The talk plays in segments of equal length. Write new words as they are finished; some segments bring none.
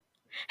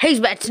Hey,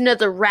 back to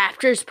another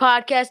Raptors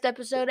podcast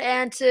episode,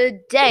 and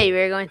today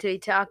we're going to be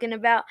talking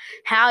about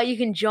how you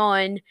can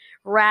join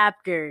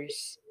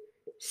Raptors'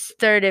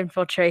 third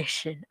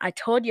infiltration. I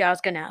told you I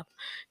was gonna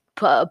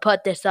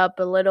put this up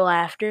a little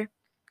after,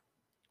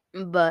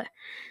 but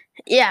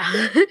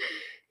yeah.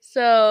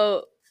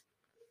 so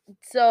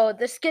so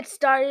this gets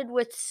started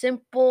with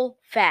simple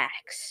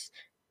facts.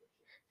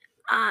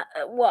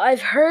 Well,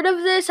 I've heard of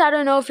this. I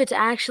don't know if it's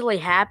actually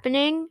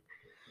happening.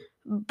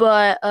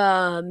 But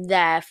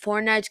that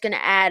Fortnite's gonna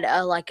add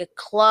a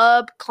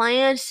club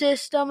clan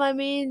system.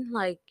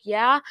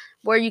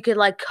 Where you could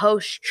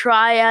host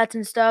tryouts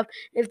and stuff.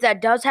 If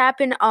that does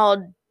happen,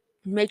 I'll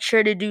make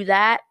sure to do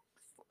that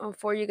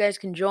before you guys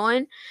can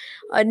join.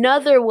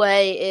 Another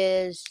way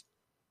is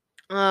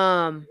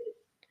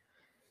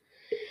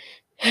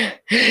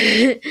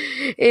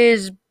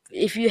is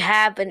if you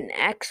have an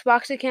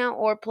Xbox account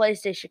or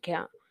PlayStation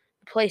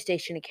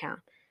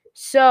account.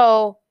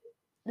 So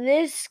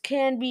this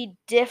can be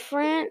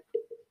different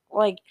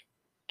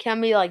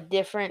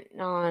different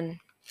on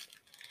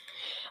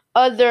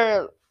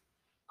other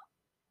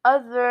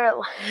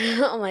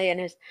oh my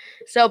goodness.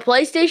 So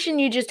PlayStation,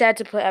 you just had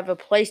to have a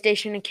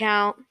PlayStation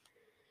account,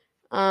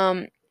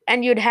 and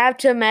you'd have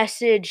to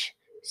message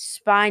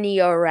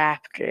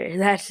Spinyoraptor.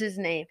 That's his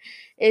name.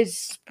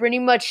 It's pretty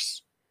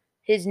much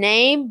his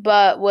name,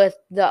 but with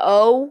the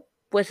O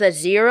with a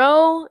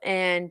 0,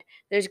 and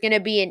there's gonna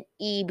be an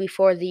E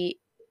before the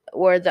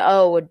where the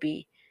O would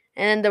be,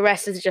 and then the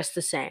rest is just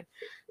the same.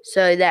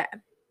 So that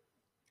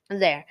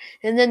there.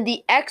 And then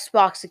the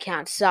Xbox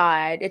account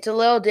side, it's a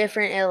little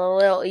different and a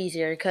little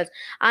easier because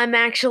I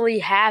actually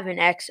have an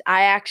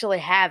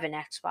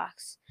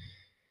Xbox.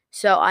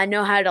 So I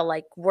know how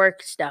to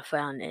work stuff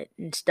on it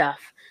and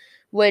stuff.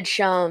 Which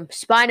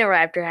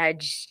Spinoraptor had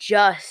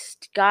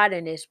just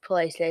gotten his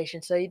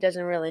PlayStation, so he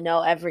doesn't really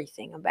know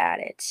everything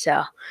about it.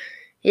 So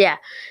yeah.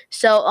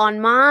 So on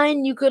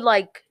mine, you could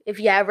if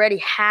you already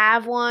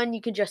have one,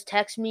 you can just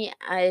text me.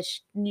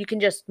 You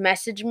can just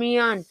message me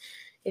on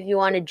if you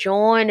want to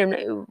join,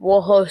 and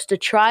we'll host a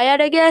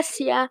tryout. I guess.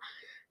 Yeah.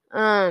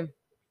 Um.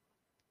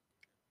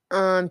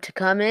 To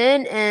come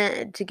in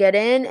and to get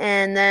in,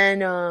 and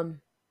then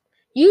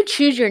you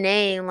choose your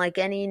name, like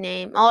any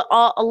name.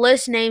 I'll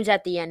list names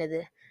at the end of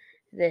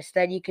this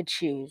that you could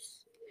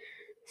choose.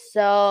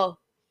 So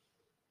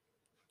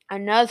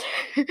another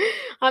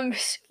I'm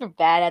super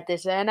bad at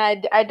this, and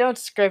I don't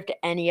script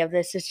any of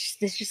this.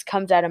 This just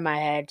comes out of my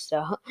head.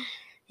 So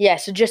yeah,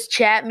 so just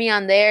chat me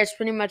on there. It's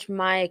pretty much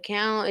my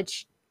account.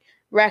 It's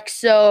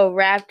Rexo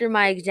Raptor,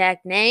 my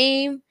exact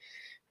name,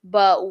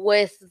 but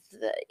with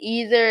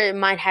either it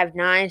might have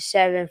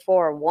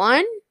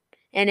 9741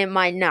 and it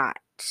might not.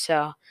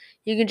 So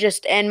you can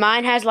just, and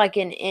mine has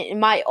in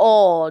my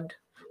old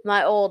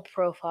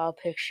profile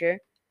picture.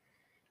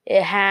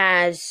 It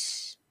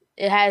has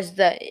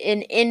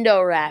an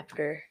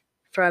Indoraptor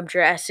from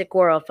Jurassic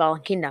World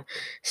Fallen Kingdom.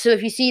 So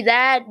if you see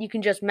that, you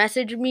can just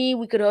message me.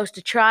 We could host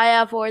a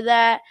tryout for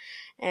that,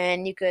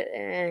 and you could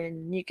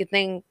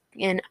think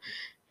and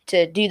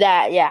to do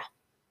that. Yeah.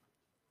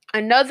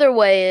 Another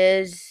way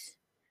is,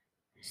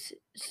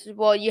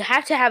 well, you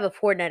have to have a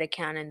Fortnite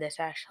account in this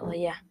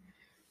actually. Yeah.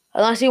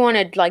 Unless you want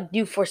to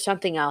do for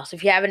something else.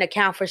 If you have an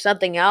account for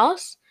something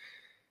else,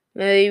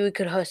 maybe we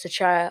could host a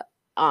tryout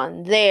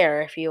on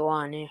there if you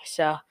want to.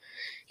 So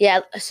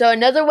yeah, so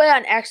another way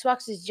on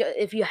Xbox is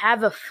if you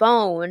have a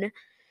phone,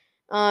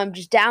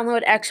 just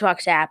download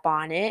Xbox app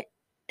on it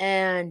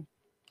and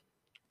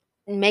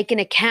make an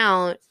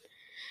account,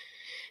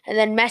 and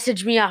then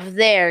message me off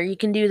there. You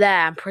can do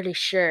that, I'm pretty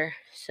sure.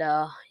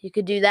 So you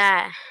could do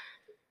that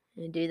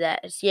and do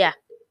that. Yeah.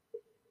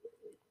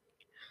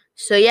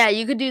 So yeah,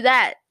 you could do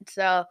that.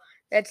 So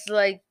that's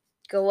a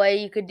way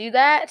you could do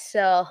that.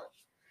 So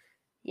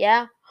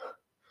yeah.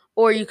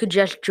 Or you could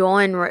just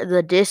join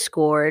the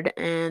Discord,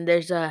 and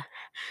there's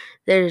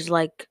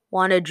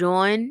want to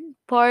join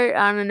part.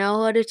 I don't know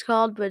what it's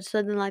called, but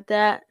something like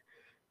that.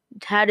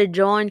 How to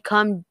join,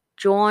 come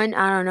join.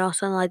 I don't know,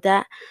 something like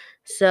that.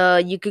 So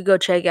you could go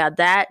check out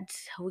that.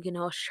 We can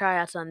host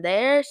tryouts on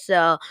there.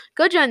 So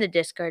go join the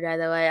Discord. By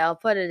the way, I'll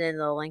put it in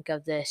the link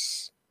of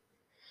this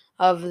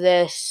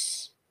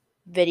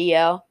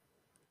video.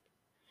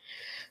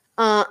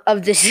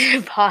 Of this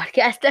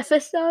podcast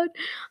episode.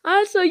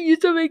 I'm so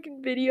used to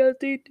making videos,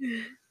 dude.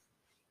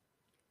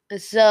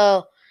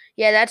 So,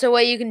 yeah, that's a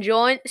way you can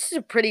join. This is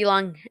a pretty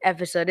long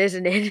episode,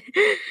 isn't it?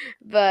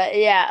 But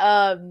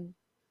yeah,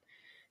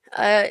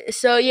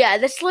 so yeah,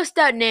 let's list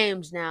out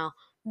names now.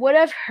 What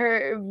I've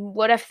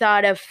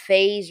thought of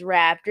FaZe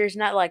Raptors,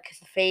 not like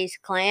FaZe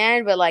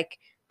Clan, but like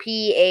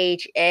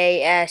PHASE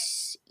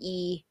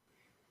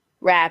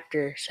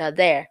Raptor. So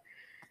there.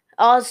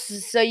 Also,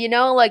 so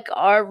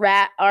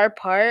our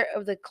part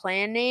of the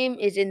clan name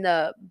is in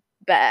the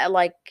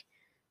the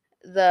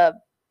the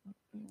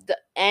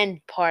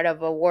end part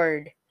of a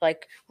word,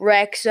 like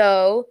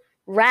Rexo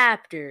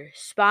Raptor,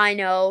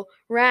 Spino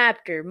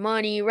Raptor,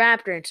 Money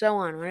Raptor, and so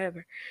on,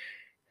 whatever.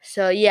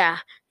 So yeah,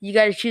 you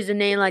got to choose a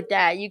name like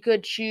that. You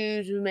could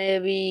choose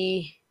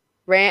maybe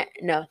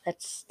No,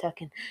 that's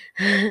Tucking.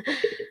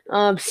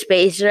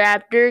 Space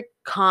Raptor,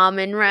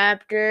 Common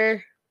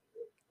Raptor,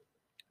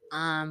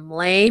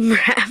 Lame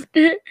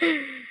Raptor,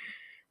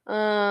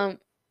 um,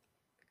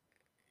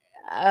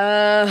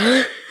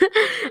 I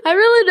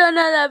really don't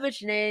know that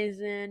much names,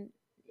 and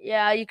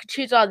yeah, you could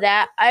choose all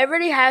that. I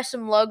already have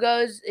some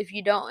logos. If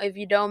you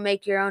don't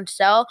make your own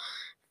cell,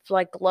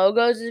 like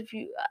logos.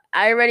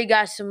 I already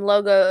got some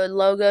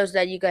logos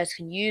that you guys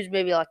can use.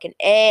 Maybe like an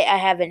A. I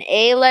have an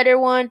A letter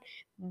one,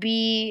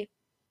 B.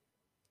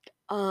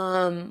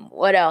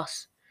 What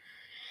else?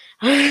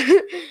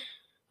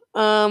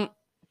 um,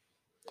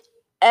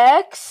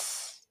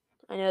 X.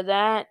 I know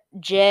that.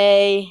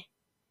 J.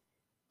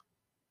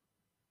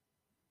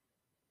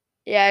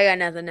 Yeah, I got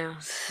nothing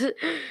else.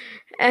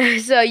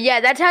 So yeah,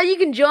 that's how you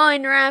can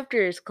join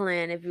Raptors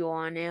Clan if you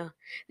want to.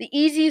 The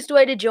easiest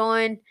way to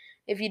join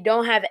if you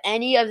don't have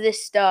any of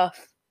this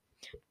stuff,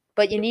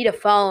 but you need a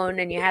phone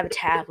and you have a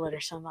tablet or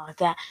something like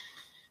that.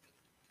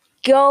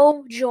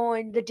 Go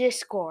join the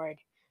Discord,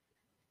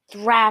 the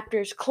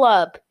Raptors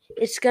Club.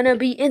 It's gonna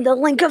be in the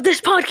link of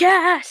this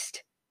podcast.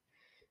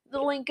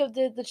 The link of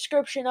the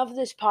description of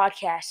this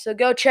podcast. So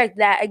go check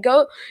that.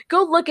 Go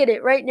look at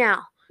it right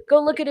now.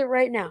 Go look at it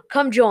right now.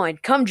 Come join.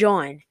 Come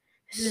join.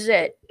 This is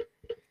it.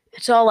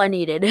 That's all I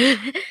needed.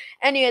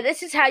 Anyway,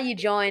 this is how you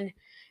join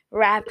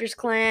Raptors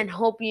Clan.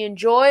 Hope you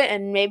enjoy,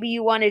 and maybe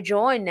you want to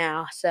join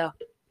now. So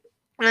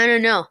I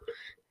don't know.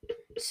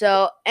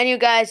 So anyway,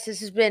 guys,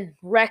 this has been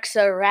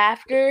Rexa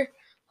Raptor.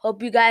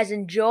 Hope you guys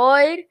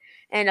enjoyed,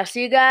 and I'll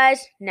see you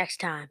guys next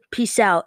time. Peace out.